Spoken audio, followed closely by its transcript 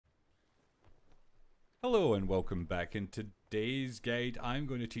Hello and welcome back. In today's guide, I'm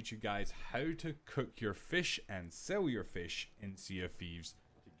going to teach you guys how to cook your fish and sell your fish in Sea of Thieves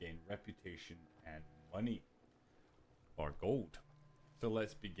to gain reputation and money. Or gold. So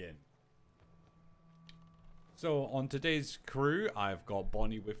let's begin. So on today's crew, I've got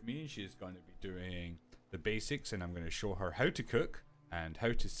Bonnie with me. She's going to be doing the basics and I'm going to show her how to cook and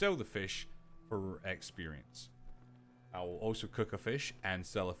how to sell the fish for experience. I will also cook a fish and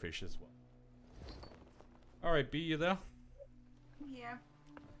sell a fish as well. Alright, B, you there? Yeah.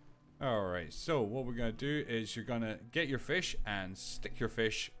 Alright, so what we're going to do is you're going to get your fish and stick your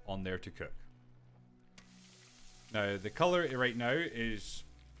fish on there to cook. Now, the colour right now is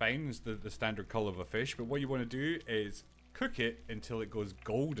fine, it's the standard colour of a fish, but what you want to do is cook it until it goes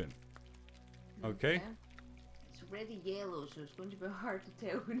golden. Okay? Yeah. It's already yellow, so it's going to be hard to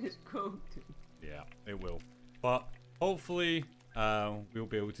tell when it's golden. Yeah, it will. But hopefully, we'll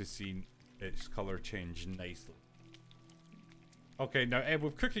be able to see its colour change nicely. Okay, now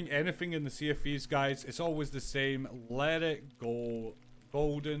with cooking anything in the Sea of Thieves, guys, it's always the same. Let it go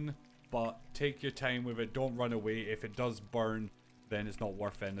golden, but take your time with it. Don't run away. If it does burn, then it's not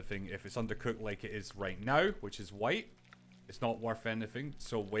worth anything. If it's undercooked like it is right now, which is white, it's not worth anything.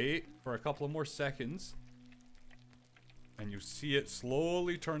 So wait for a couple of more seconds, and you'll see it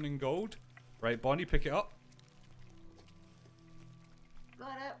slowly turning gold. Right, Bonnie, pick it up.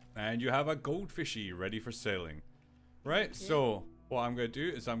 Got it. And you have a goldfishy ready for sailing. Right, okay. So what I'm going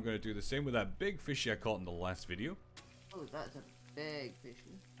to do is I'm going to do the same with that big fishy I caught in the last video. Oh, that's a big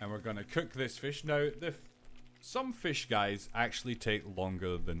fishy. And we're going to cook this fish. Now, some fish, guys, actually take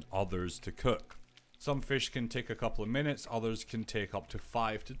longer than others to cook. Some fish can take a couple of minutes, others can take up to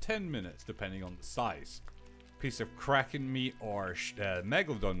 5 to 10 minutes, depending on the size. A piece of kraken meat or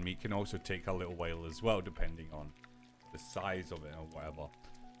megalodon meat can also take a little while as well, depending on the size of it or whatever.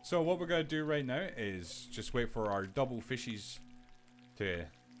 So what we're going to do right now is just wait for our double fishies to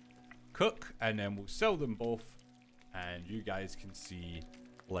cook, and then we'll sell them both, and you guys can see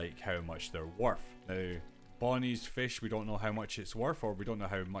like how much they're worth. Now, Bonnie's fish, we don't know how much it's worth, or we don't know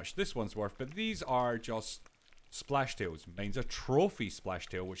how much this one's worth, but these are just splash tails. Mine's a trophy splash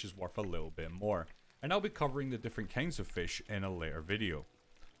tail, which is worth a little bit more. And I'll be covering the different kinds of fish in a later video.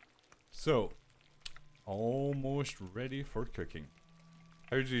 So, almost ready for cooking.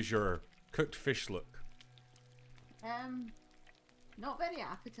 How does your cooked fish look? Not very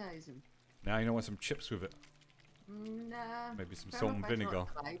appetizing. Now you don't want some chips with it. Nah. Maybe some salt and vinegar.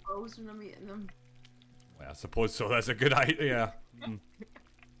 Eyeballs when I'm eating them. Well, I suppose so. That's a good idea.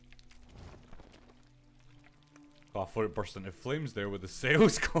 Oh, I thought it burst into flames there with the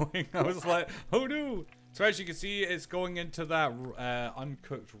sails going. I was like, oh no! So as you can see, it's going into that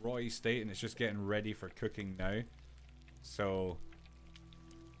uncooked raw state, and it's just getting ready for cooking now. So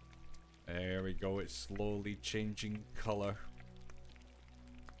there we go. It's slowly changing color.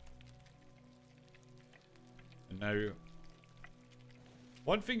 And now,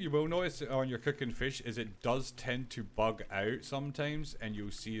 one thing you will notice on your cooking fish is it does tend to bug out sometimes, and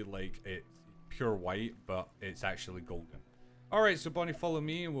you'll see like it's pure white, but it's actually golden. Alright, so Bonnie, follow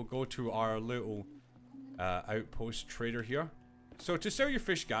me, and we'll go to our little outpost trader here. So to sell your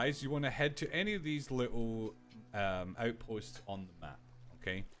fish, guys, you want to head to any of these little outposts on the map.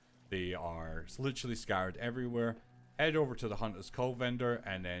 Okay, they are literally scattered everywhere. Head over to the hunter's call vendor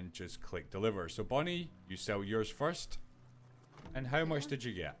and then just click deliver. So Bonnie, you sell yours first. And how much did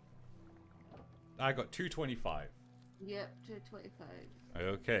you get? I got 225. Yep, 225.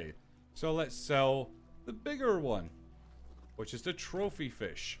 Okay, so let's sell the bigger one, which is the trophy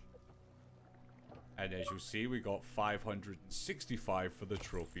fish. And as you see, we got 565 for the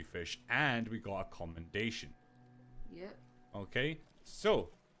trophy fish, and we got a commendation. Yep. Okay, so,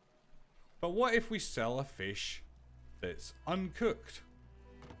 but what if we sell a fish that's uncooked?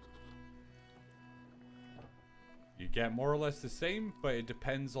 You get more or less the same, but it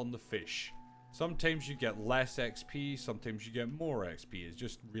depends on the fish. Sometimes you get less XP, sometimes you get more XP. It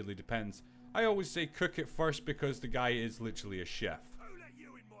just really depends. I always say cook it first because the guy is literally a chef.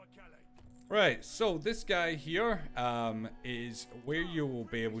 Right, so this guy here is where you will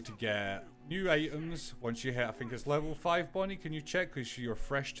be able to get new items once you hit, I think it's level 5, Bonnie. Can you check? Because you're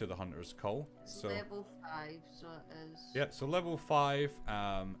fresh to the hunter's call. So level 5, so it is. Yep, so level 5,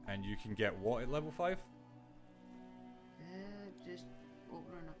 and you can get what at level 5? Just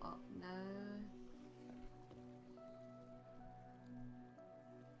opening it up now.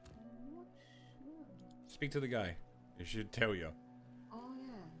 Speak to the guy. He should tell you. Oh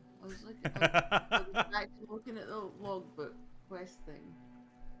yeah, I was actually looking at the logbook quest thing.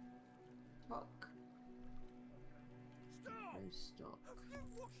 Talk. Stop. Have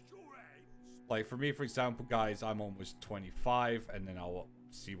you washed your hands? Like for me, for example, guys, I'm almost 25, and then I'll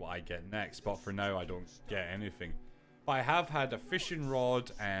see what I get next. But for now, I don't get anything. But I have had a fishing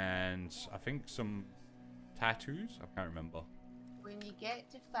rod and I think some tattoos. I can't remember. When you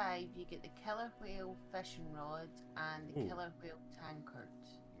get to 5, you get the killer whale fishing rod and the killer whale tankard.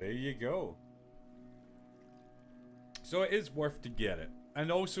 There you go. So it is worth to get it.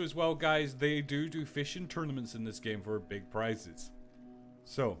 And also as well, guys, they do fishing tournaments in this game for big prizes.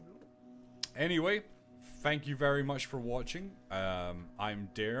 So, anyway, thank you very much for watching. I'm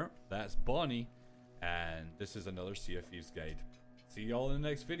Dare, that's Bonnie, and this is another Sea of Thieves guide. See y'all in the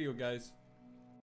next video, guys.